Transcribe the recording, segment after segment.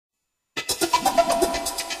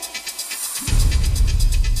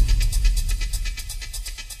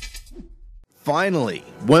Finally,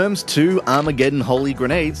 Worms 2 Armageddon Holy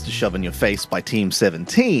Grenades to Shove in Your Face by Team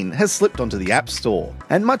 17 has slipped onto the App Store,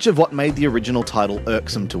 and much of what made the original title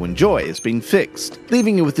irksome to enjoy has been fixed,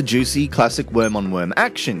 leaving you with the juicy, classic worm-on-worm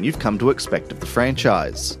action you've come to expect of the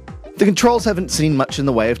franchise. The controls haven't seen much in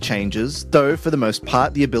the way of changes, though for the most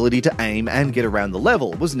part the ability to aim and get around the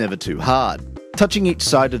level was never too hard. Touching each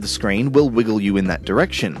side of the screen will wiggle you in that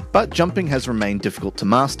direction, but jumping has remained difficult to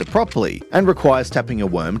master properly, and requires tapping your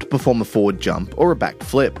worm to perform a forward jump or a back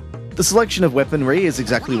flip. The selection of weaponry is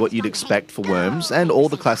exactly what you'd expect for Worms, and all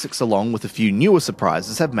the classics along with a few newer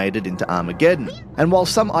surprises have made it into Armageddon. And while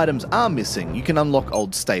some items are missing, you can unlock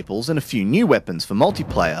old staples and a few new weapons for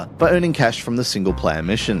multiplayer by earning cash from the single-player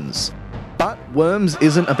missions. But Worms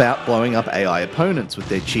isn't about blowing up AI opponents with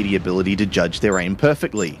their cheaty ability to judge their aim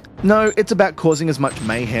perfectly. No, it's about causing as much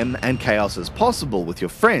mayhem and chaos as possible with your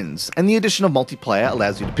friends, and the addition of multiplayer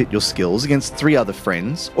allows you to pit your skills against 3 other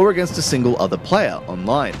friends or against a single other player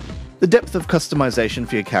online. The depth of customization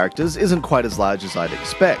for your characters isn't quite as large as I'd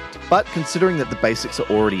expect, but considering that the basics are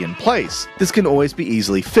already in place, this can always be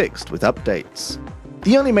easily fixed with updates.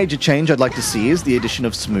 The only major change I'd like to see is the addition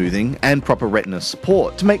of smoothing and proper retina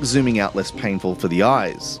support to make zooming out less painful for the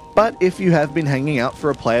eyes. But if you have been hanging out for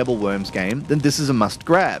a playable Worms game, then this is a must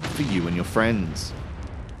grab for you and your friends.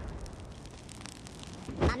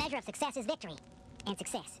 Our measure of success is victory, and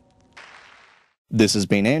success. This has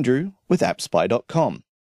been Andrew with AppSpy.com.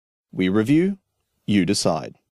 We review, you decide.